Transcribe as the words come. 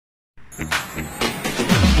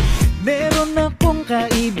Meron akong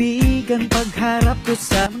kaibigan pagharap ko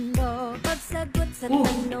sa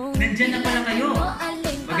mundo. Nandyan na pala kayo.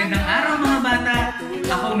 Magandang araw mga bata.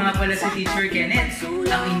 Ako nga pala si Teacher Kenneth,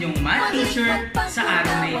 ang inyong math teacher sa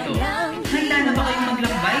araw na ito. Handa na ba kayong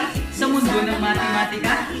maglakbay sa mundo ng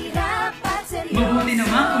matematika? Mabuti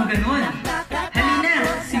naman kung ganun. Halina,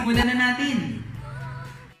 simulan na natin.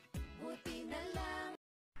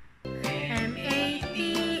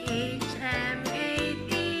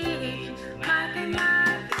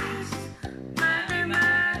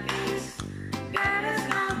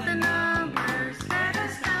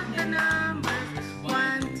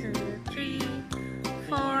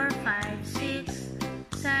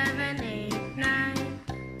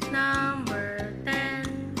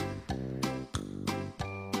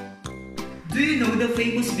 Do you know the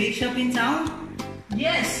famous bake shop in town?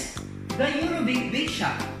 Yes, the Eurobake Bake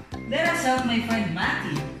Shop. Let us help my friend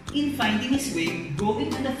Matty in finding his way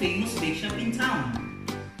going to the famous bake shop in town.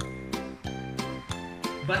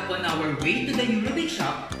 But on our way to the Eurobake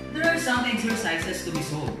shop, there are some exercises to be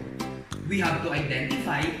solved. We have to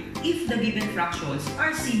identify if the given fractions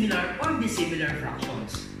are similar or dissimilar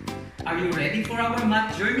fractions. Are you ready for our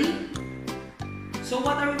math journey? So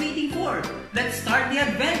what are we waiting for? Let's start the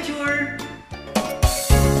adventure!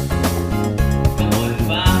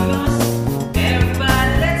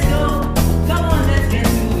 Everybody, let's go! Come on, let's get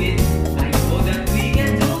to it. I know that we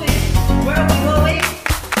can do it. Where are we going?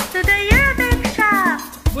 To the Eurobake shop!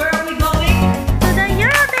 Where are we going? To the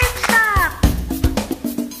Eurobake shop!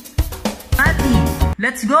 Matty,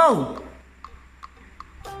 let's go!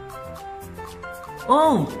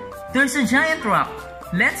 Oh, there's a giant rock.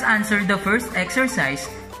 Let's answer the first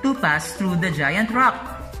exercise to pass through the giant rock.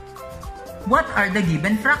 What are the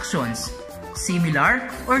given fractions?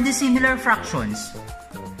 Similar or dissimilar fractions?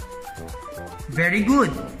 Very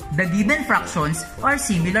good. The given fractions are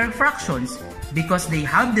similar fractions because they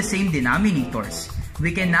have the same denominators.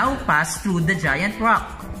 We can now pass through the giant rock.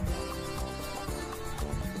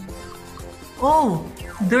 Oh,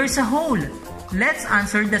 there's a hole. Let's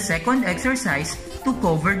answer the second exercise to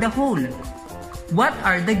cover the hole. What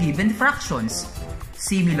are the given fractions?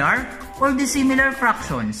 Similar or dissimilar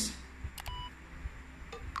fractions?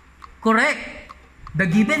 Correct! The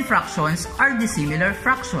given fractions are dissimilar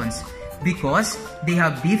fractions because they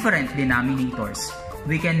have different denominators.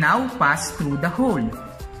 We can now pass through the hole.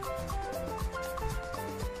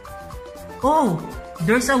 Oh,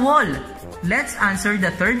 there's a wall. Let's answer the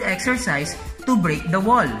third exercise to break the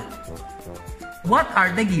wall. What are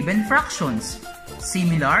the given fractions?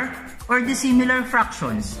 Similar or dissimilar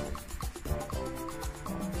fractions?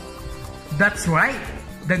 That's right!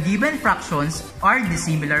 The given fractions are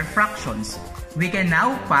dissimilar fractions. We can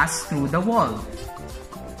now pass through the wall.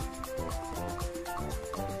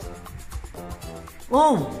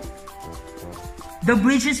 Oh! The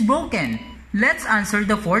bridge is broken. Let's answer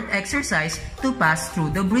the fourth exercise to pass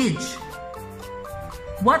through the bridge.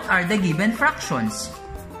 What are the given fractions?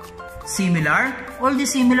 Similar or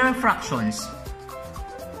dissimilar fractions?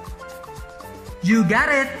 You got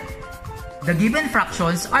it! The given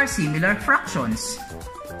fractions are similar fractions.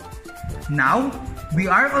 Now, we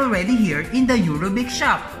are already here in the Eurobake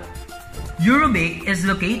shop. Eurobake is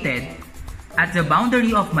located at the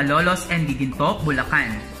boundary of Malolos and Digintok,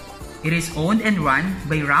 Bulacan. It is owned and run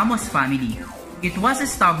by Ramos family. It was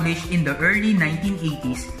established in the early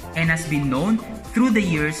 1980s and has been known through the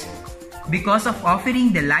years because of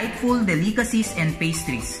offering delightful delicacies and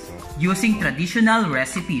pastries using traditional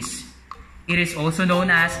recipes. It is also known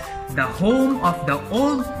as the home of the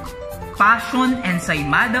old Passion and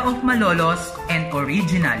Saymada of Malolos and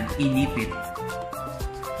original Inipit.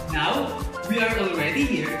 Now, we are already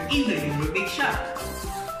here in the Eurobake shop.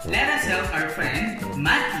 Let us help our friend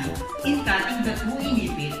Matty in cutting the 2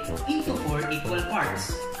 Inipit into 4 equal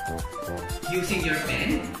parts. Using your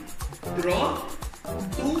pen, draw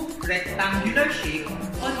 2 rectangular shapes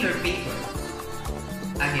on your paper.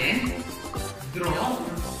 Again, draw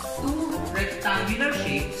 2 rectangular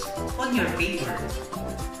shapes on your paper.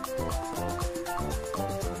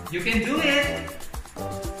 You can do it!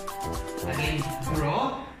 Again,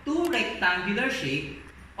 draw 2 rectangular shapes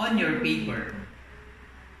on your paper.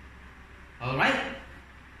 Alright,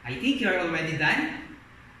 I think you're already done.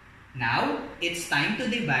 Now, it's time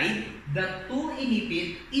to divide the 2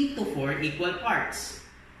 Inipit into 4 equal parts.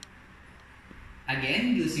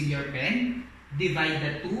 Again, using your pen, divide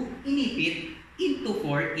the 2 Inipit into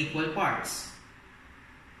 4 equal parts.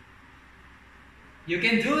 You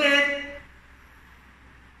can do it!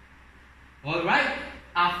 Alright,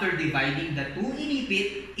 after dividing the 2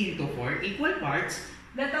 Inipit into 4 equal parts,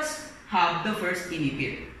 let us have the first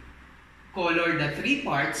Inipit. color the three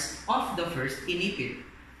parts of the first inipit.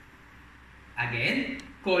 Again,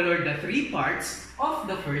 color the three parts of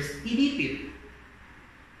the first inipit.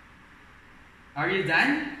 Are you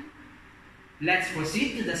done? Let's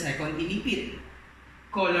proceed to the second inipit.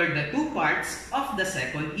 Color the two parts of the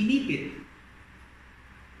second inipit.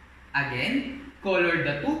 Again, color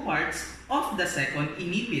the two parts of the second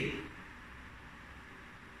inipit.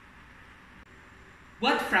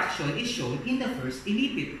 What fraction is shown in the first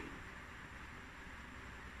inipit?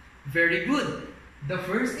 Very good. The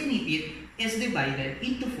first inipit is divided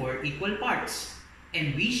into 4 equal parts,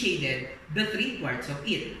 and we shaded the 3 parts of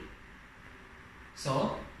it.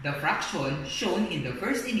 So, the fraction shown in the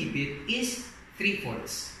first inipit is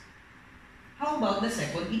 3/4. How about the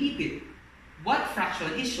second inipit? What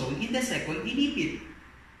fraction is shown in the second inipit?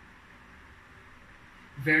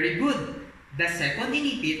 Very good. The second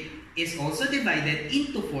inipit is also divided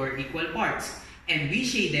into 4 equal parts, and we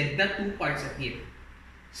shaded the 2 parts of it.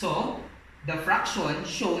 So, the fraction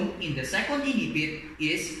shown in the second inipit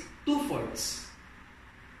is 2/4.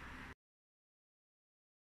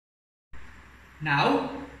 Now,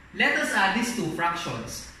 let us add these two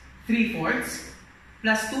fractions, 3/4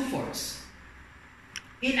 plus 2/4.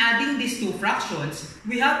 In adding these two fractions,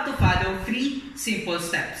 we have to follow 3 simple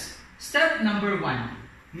steps. Step number 1,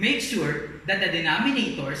 make sure that the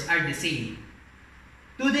denominators are the same.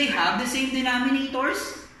 Do they have the same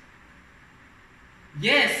denominators?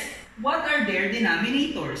 Yes. What are their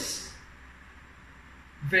denominators?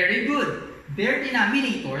 Very good. Their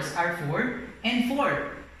denominators are 4 and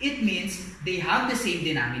 4. It means they have the same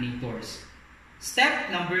denominators. Step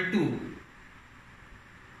number 2.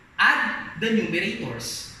 Add the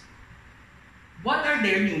numerators. What are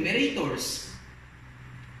their numerators?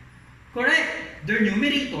 Correct. Their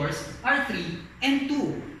numerators are 3 and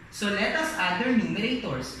 2. So let us add their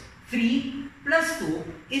numerators. 3 plus 2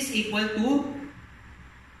 is equal to...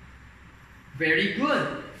 Very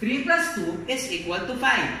good. 3 plus 2 is equal to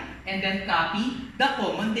 5. And then copy the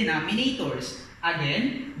common denominators.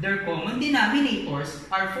 Again, their common denominators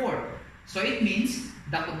are 4. So it means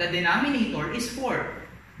the denominator is 4.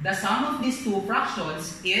 The sum of these two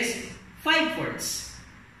fractions is 5/4.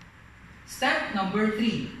 Step number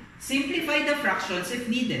 3. Simplify the fractions if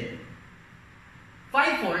needed.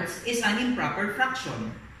 5/4 is an improper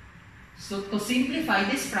fraction. So to simplify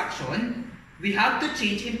this fraction, we have to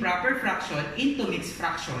change improper fraction into mixed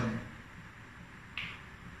fraction.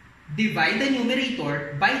 Divide the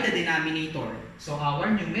numerator by the denominator. So our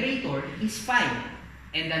numerator is 5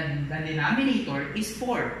 and the denominator is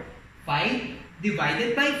 4. 5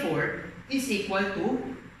 divided by 4 is equal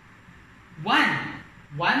to 1.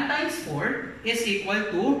 1 times 4 is equal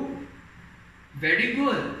to, very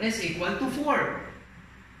good, is equal to 4.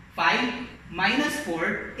 5 minus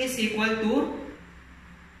 4 is equal to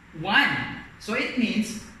 1. So it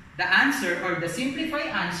means the answer or the simplified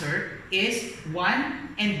answer is 1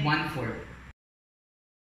 and 1/4.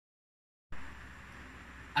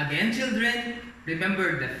 Again, children,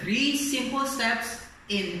 remember the 3 simple steps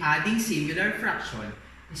in adding similar fraction.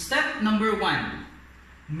 Step number 1,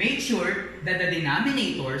 make sure that the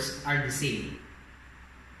denominators are the same.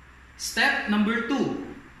 Step number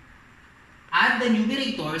 2, add the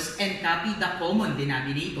numerators and copy the common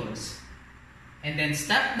denominators. And then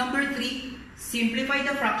step number 3, simplify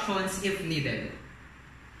the fractions if needed.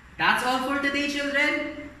 That's all for today,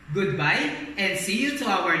 children. Goodbye and see you to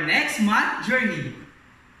our next math journey.